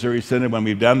Church Missouri Synod, when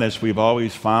we've done this, we've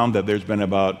always found that there's been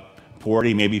about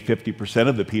 40, maybe 50%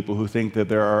 of the people who think that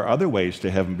there are other ways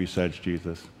to heaven besides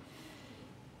Jesus.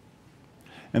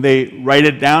 And they write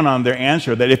it down on their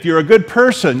answer that if you're a good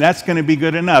person, that's going to be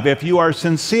good enough. If you are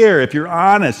sincere, if you're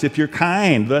honest, if you're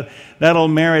kind, that'll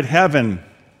merit heaven.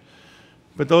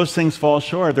 But those things fall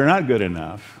short. They're not good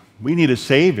enough. We need a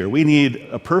Savior. We need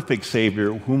a perfect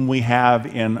Savior whom we have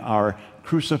in our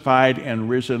crucified and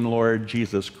risen Lord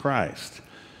Jesus Christ.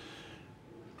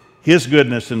 His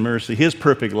goodness and mercy, His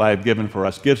perfect life given for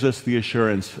us, gives us the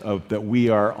assurance that we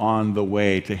are on the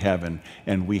way to heaven,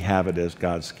 and we have it as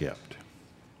God's gift.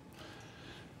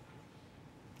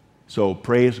 So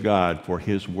praise God for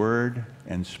His Word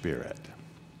and Spirit,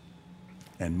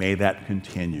 and may that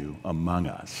continue among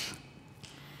us.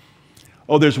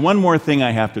 Oh, there's one more thing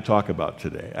I have to talk about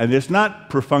today, and it's not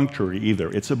perfunctory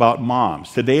either. It's about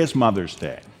moms. Today is Mother's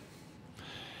Day.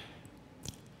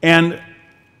 And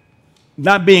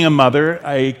not being a mother,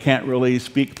 I can't really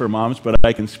speak for moms, but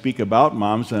I can speak about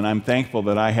moms, and I'm thankful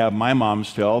that I have my mom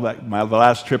still. The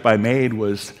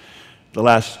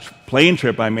last plane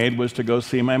trip I made was to go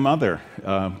see my mother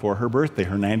for her birthday,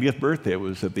 her 90th birthday. It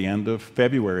was at the end of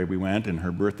February we went, and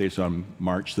her birthday's on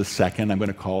March the 2nd. I'm going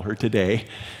to call her today.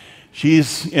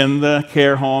 She's in the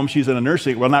care home. She's in a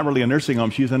nursing, well, not really a nursing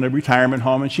home. She's in a retirement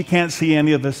home, and she can't see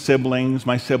any of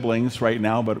my siblings right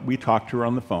now, but we talk to her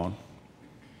on the phone.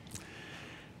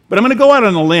 But I'm going to go out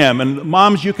on a limb, and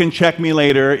moms, you can check me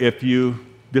later if you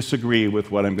disagree with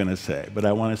what I'm going to say, but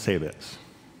I want to say this.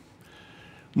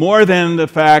 More than the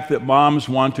fact that moms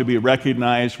want to be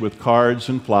recognized with cards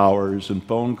and flowers and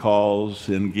phone calls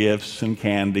and gifts and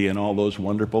candy and all those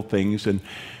wonderful things and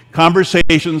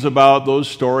conversations about those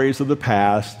stories of the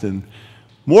past, and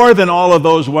more than all of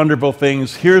those wonderful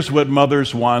things, here's what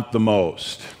mothers want the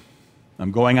most.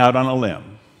 I'm going out on a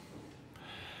limb.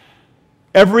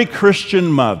 Every Christian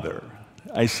mother,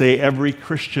 I say every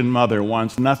Christian mother,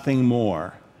 wants nothing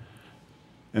more,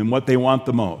 and what they want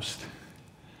the most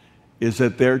is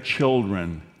that their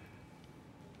children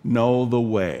know the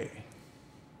way,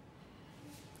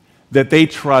 that they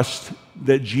trust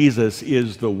that Jesus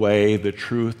is the way, the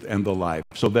truth, and the life,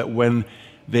 so that when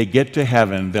they get to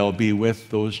heaven, they'll be with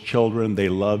those children they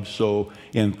love so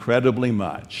incredibly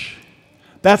much.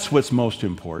 That's what's most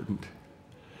important.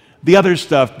 The other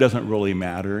stuff doesn't really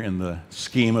matter in the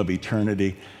scheme of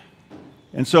eternity.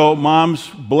 And so, moms,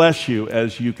 bless you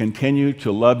as you continue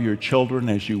to love your children,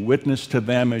 as you witness to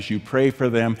them, as you pray for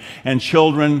them. And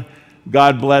children,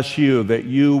 God bless you that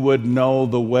you would know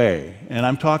the way. And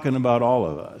I'm talking about all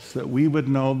of us, that we would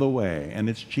know the way. And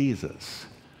it's Jesus,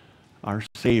 our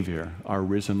Savior, our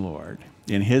risen Lord.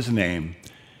 In His name,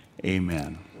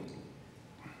 amen.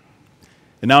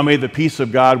 And now may the peace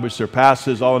of God, which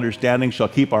surpasses all understanding, shall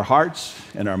keep our hearts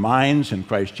and our minds in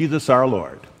Christ Jesus our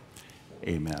Lord.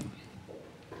 Amen.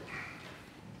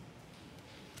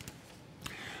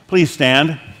 Please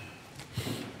stand.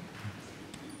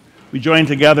 We join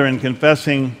together in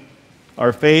confessing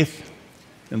our faith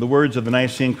in the words of the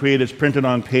Nicene Creed is printed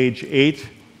on page 8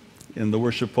 in the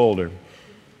worship folder.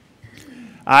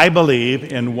 I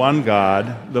believe in one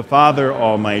God, the Father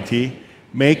Almighty,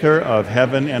 maker of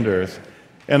heaven and earth,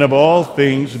 and of all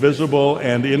things visible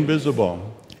and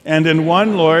invisible, and in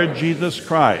one Lord Jesus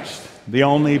Christ, the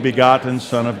only begotten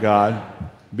Son of God,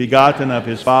 begotten of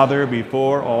his Father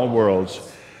before all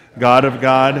worlds, God of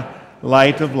God,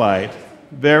 light of light,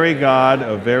 very God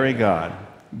of very God,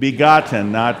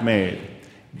 begotten, not made,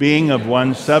 being of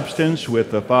one substance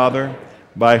with the Father,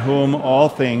 by whom all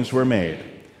things were made,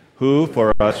 who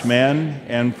for us men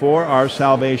and for our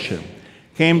salvation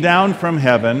came down from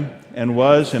heaven and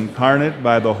was incarnate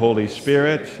by the Holy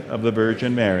Spirit of the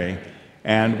Virgin Mary,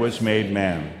 and was made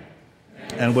man,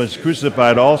 and was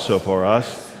crucified also for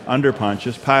us under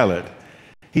Pontius Pilate.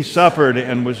 He suffered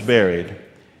and was buried.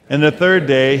 And the third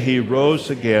day he rose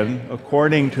again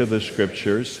according to the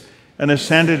Scriptures and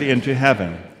ascended into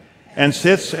heaven, and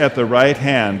sits at the right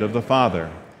hand of the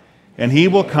Father. And he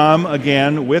will come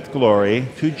again with glory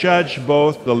to judge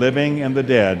both the living and the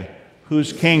dead,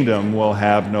 whose kingdom will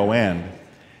have no end.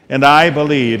 And I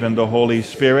believe in the Holy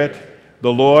Spirit,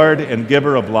 the Lord and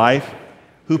giver of life,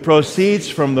 who proceeds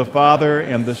from the Father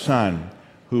and the Son,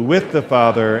 who with the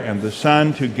Father and the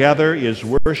Son together is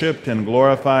worshipped and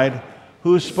glorified,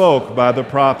 who spoke by the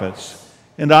prophets.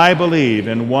 And I believe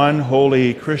in one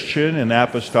holy Christian and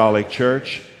apostolic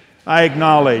church. I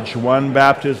acknowledge one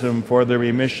baptism for the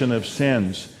remission of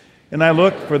sins, and I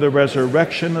look for the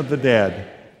resurrection of the dead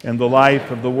and the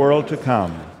life of the world to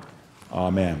come.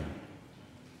 Amen.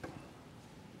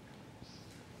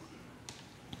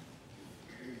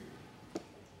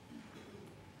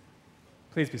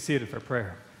 Please be seated for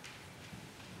prayer.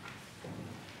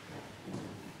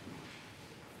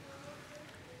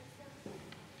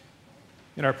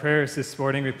 In our prayers this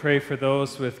morning, we pray for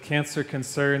those with cancer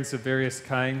concerns of various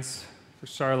kinds, for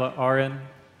Charlotte Aron,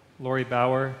 Lori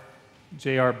Bauer,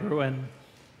 J.R. Bruin,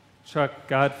 Chuck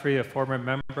Godfrey, a former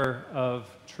member of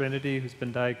Trinity who's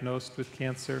been diagnosed with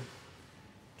cancer,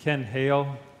 Ken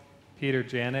Hale, Peter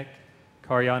Janik,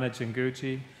 Karyana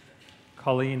Jinguji,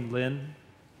 Colleen Lynn,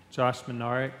 Josh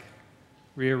Minarik,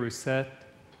 Rhea Rousset,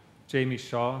 Jamie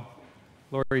Shaw,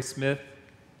 Lori Smith,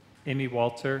 Amy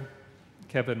Walter,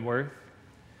 Kevin Worth.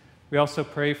 We also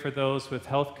pray for those with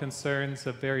health concerns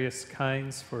of various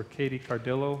kinds, for Katie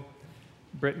Cardillo,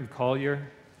 Britton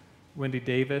Collier, Wendy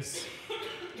Davis,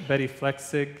 Betty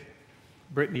Flexig,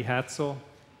 Brittany Hatzel,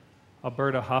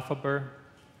 Alberta Hoffaber,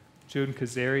 June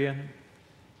Kazarian,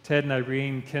 Ted and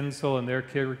Irene Kinsel and their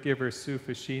caregiver Sue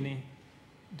Fashini,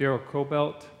 Daryl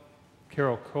Cobelt,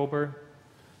 Carol Kober,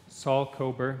 Saul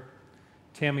Kober,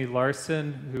 Tammy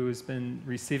Larson, who has been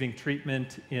receiving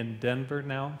treatment in Denver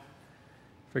now,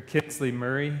 for Kinsley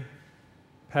Murray,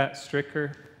 Pat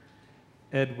Stricker,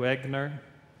 Ed Wegner,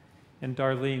 and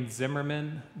Darlene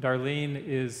Zimmerman. Darlene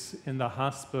is in the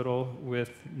hospital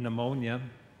with pneumonia.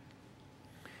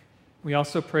 We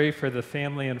also pray for the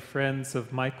family and friends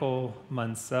of Michael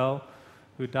Munsell,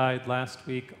 who died last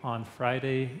week on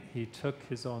Friday. He took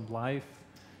his own life,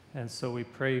 and so we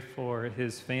pray for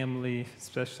his family,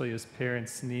 especially his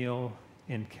parents, Neil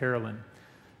and Carolyn.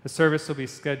 The service will be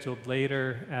scheduled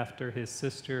later after his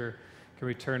sister can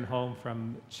return home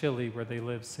from Chile, where they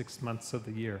live 6 months of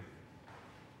the year.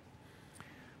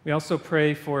 We also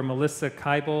pray for Melissa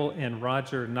Keibel and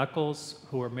Roger Knuckles,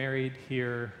 who were married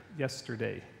here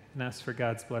yesterday, and ask for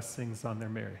God's blessings on their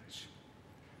marriage.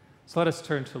 So let us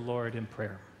turn to the Lord in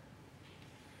prayer.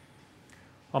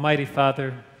 Almighty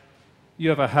Father, you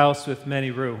have a house with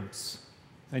many rooms,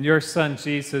 and your Son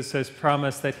Jesus has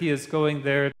promised that he is going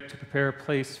there to prepare a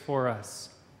place for us.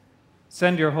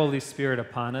 Send your Holy Spirit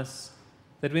upon us,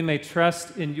 that we may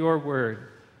trust in your word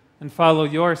and follow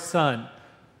your Son,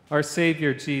 our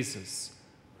Savior Jesus,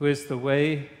 who is the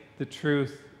way, the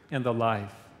truth, and the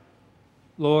life.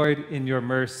 Lord, in your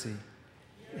mercy,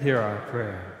 hear our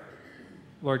prayer.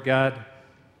 Lord God,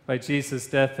 by Jesus'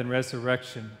 death and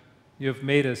resurrection, you have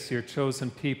made us your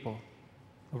chosen people,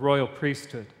 a royal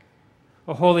priesthood,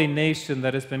 a holy nation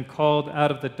that has been called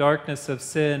out of the darkness of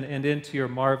sin and into your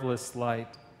marvelous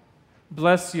light.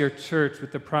 Bless your church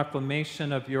with the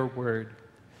proclamation of your word,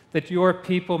 that your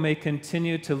people may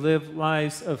continue to live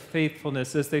lives of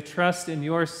faithfulness as they trust in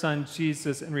your Son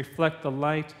Jesus and reflect the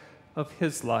light of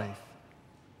his life.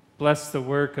 Bless the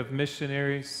work of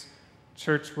missionaries,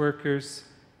 church workers,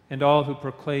 and all who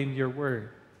proclaim your word.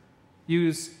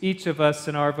 Use each of us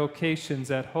in our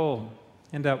vocations at home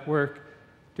and at work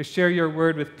to share your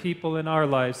word with people in our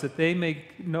lives, that they may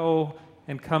know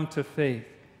and come to faith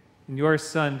in your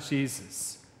Son,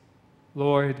 Jesus.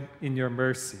 Lord, in your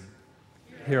mercy,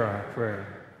 hear our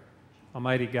prayer.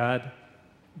 Almighty God,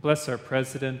 Bless our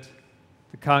president,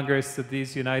 the Congress of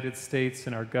these United States,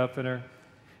 and our governor,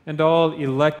 and all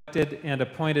elected and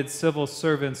appointed civil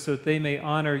servants so that they may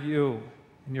honor you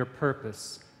and your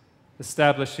purpose,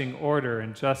 establishing order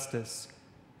and justice,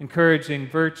 encouraging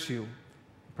virtue,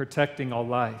 protecting all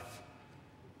life.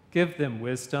 Give them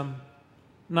wisdom,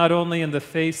 not only in the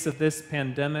face of this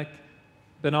pandemic,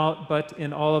 but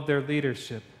in all of their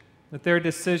leadership, that their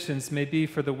decisions may be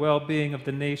for the well-being of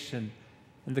the nation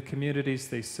and the communities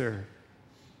they serve.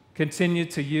 Continue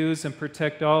to use and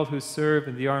protect all who serve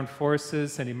in the armed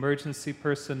forces and emergency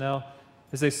personnel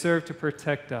as they serve to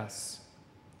protect us.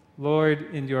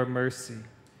 Lord, in your mercy,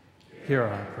 hear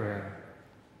our prayer.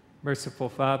 Merciful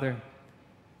Father,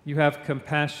 you have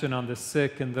compassion on the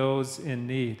sick and those in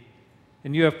need,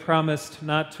 and you have promised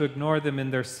not to ignore them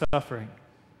in their suffering,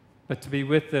 but to be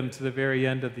with them to the very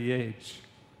end of the age.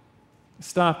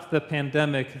 Stop the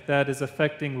pandemic that is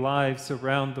affecting lives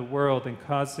around the world and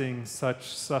causing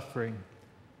such suffering.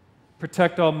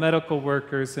 Protect all medical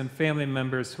workers and family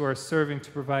members who are serving to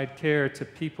provide care to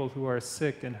people who are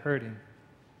sick and hurting.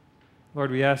 Lord,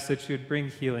 we ask that you would bring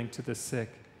healing to the sick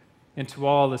and to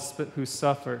all who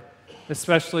suffer,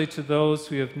 especially to those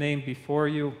we have named before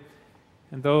you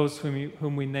and those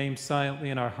whom we name silently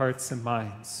in our hearts and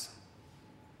minds.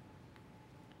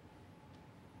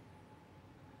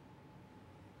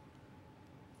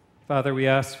 Father, we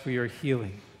ask for your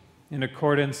healing in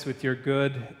accordance with your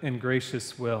good and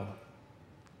gracious will.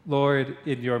 Lord,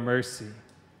 in your mercy,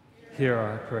 hear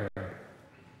our prayer.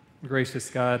 Gracious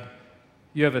God,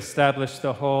 you have established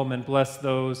the home and blessed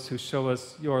those who show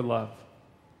us your love.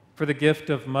 For the gift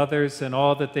of mothers and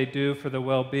all that they do for the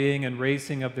well-being and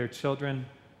raising of their children,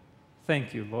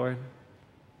 thank you, Lord.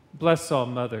 Bless all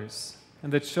mothers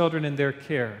and the children in their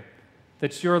care,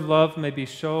 that your love may be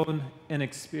shown and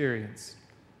experienced.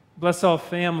 Bless all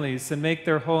families and make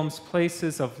their homes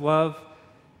places of love,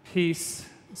 peace,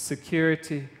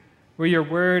 security, where your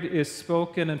word is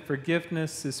spoken and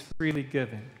forgiveness is freely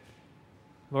given.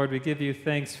 Lord, we give you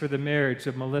thanks for the marriage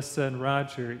of Melissa and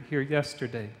Roger here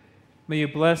yesterday. May you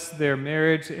bless their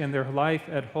marriage and their life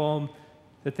at home,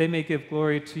 that they may give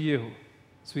glory to you.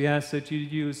 So we ask that you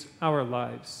use our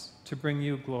lives to bring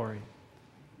you glory.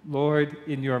 Lord,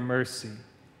 in your mercy,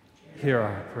 hear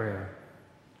our prayer.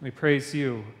 We praise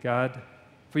you, God,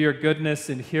 for your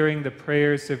goodness in hearing the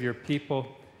prayers of your people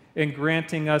and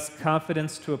granting us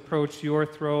confidence to approach your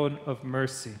throne of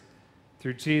mercy.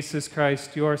 Through Jesus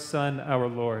Christ, your Son, our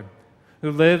Lord,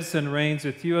 who lives and reigns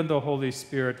with you in the Holy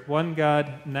Spirit, one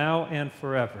God, now and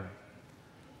forever.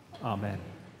 Amen.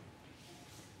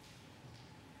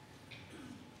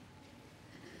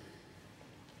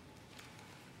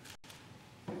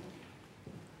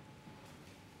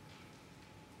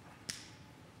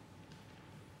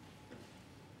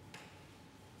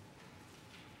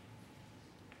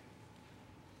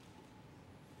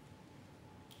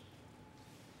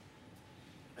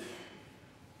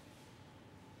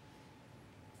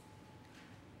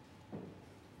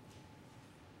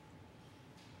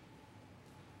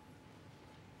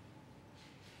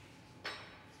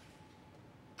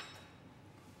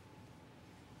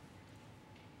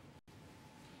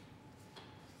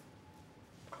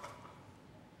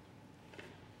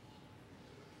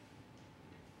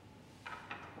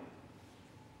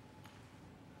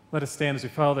 Let us stand as we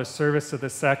follow the service of the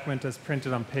sacrament as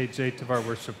printed on page 8 of our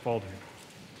worship folder.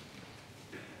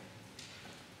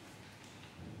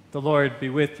 The Lord be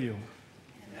with you.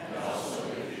 And also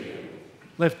with you.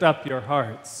 Lift up your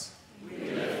hearts. We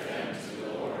lift them to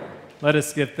the Lord. Let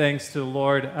us give thanks to the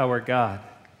Lord our God.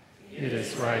 It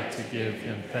is right to give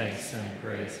him thanks and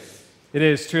praise. It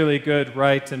is truly good,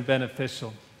 right, and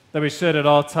beneficial that we should at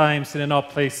all times and in all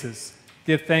places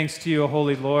give thanks to you, O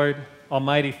holy Lord,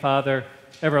 Almighty Father,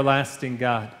 everlasting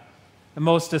God. And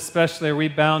most especially are we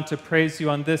bound to praise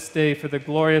you on this day for the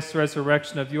glorious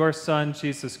resurrection of your Son,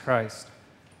 Jesus Christ,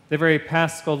 the very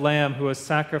paschal Lamb who was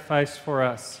sacrificed for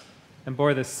us and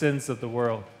bore the sins of the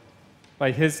world.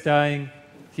 By his dying,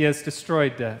 he has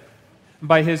destroyed death. And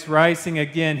by his rising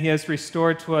again, he has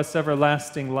restored to us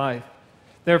everlasting life.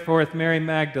 Therefore, with Mary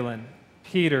Magdalene,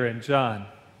 Peter, and John,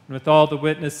 and with all the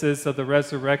witnesses of the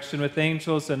resurrection, with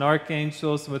angels and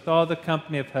archangels, and with all the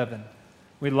company of heaven,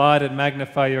 we laud and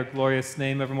magnify your glorious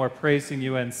name, evermore praising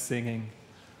you and singing.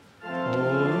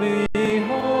 Holy,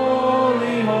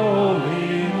 holy,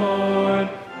 holy Lord,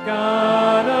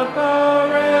 God of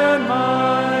power and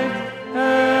might,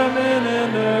 heaven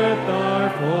and earth are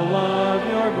full of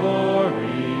your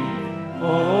glory.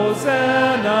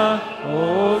 Hosanna,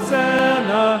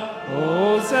 Hosanna,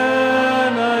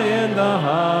 Hosanna in the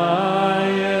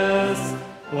highest.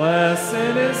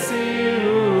 Blessed is he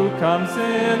who comes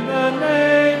in in the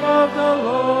name of the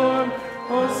Lord.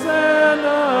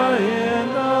 Hosanna in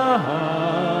the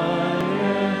highest.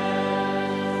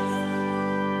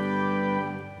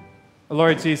 The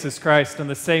Lord Jesus Christ, on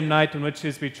the same night in which he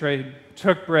was betrayed,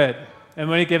 took bread, and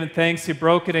when he had given thanks, he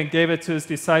broke it and gave it to his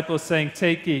disciples, saying,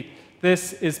 "Take, eat.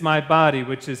 This is my body,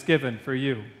 which is given for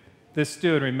you. This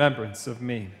do in remembrance of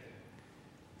me."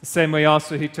 The same way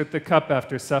also he took the cup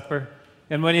after supper,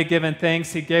 and when he had given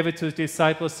thanks, he gave it to his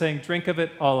disciples, saying, "Drink of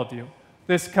it, all of you.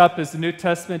 This cup is the New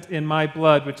Testament in my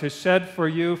blood, which is shed for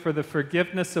you for the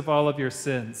forgiveness of all of your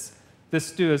sins.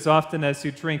 This do as often as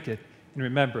you drink it in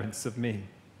remembrance of me."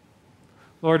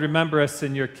 Lord, remember us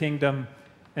in your kingdom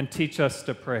and teach us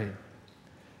to pray.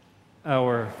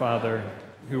 Our Father,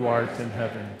 who art in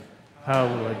heaven,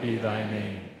 hallowed be thy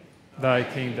name. Thy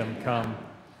kingdom come,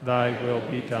 thy will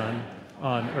be done,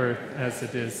 on earth as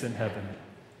it is in heaven.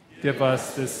 Give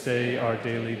us this day our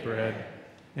daily bread,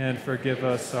 and forgive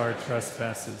us our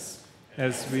trespasses,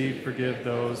 as we forgive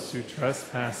those who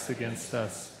trespass against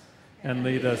us. And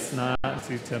lead us not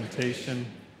into temptation,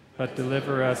 but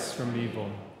deliver us from evil.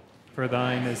 For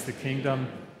thine is the kingdom,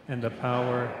 and the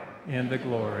power, and the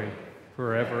glory,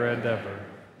 forever and ever.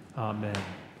 Amen.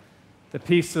 The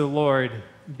peace of the Lord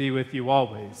be with you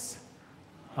always.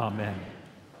 Amen.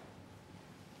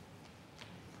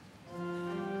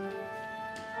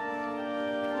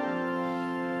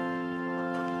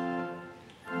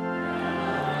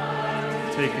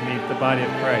 Take and eat the body of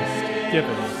Christ,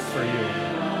 given for you.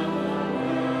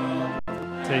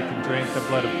 Take and drink the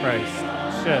blood of Christ,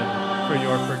 shed for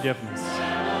your forgiveness.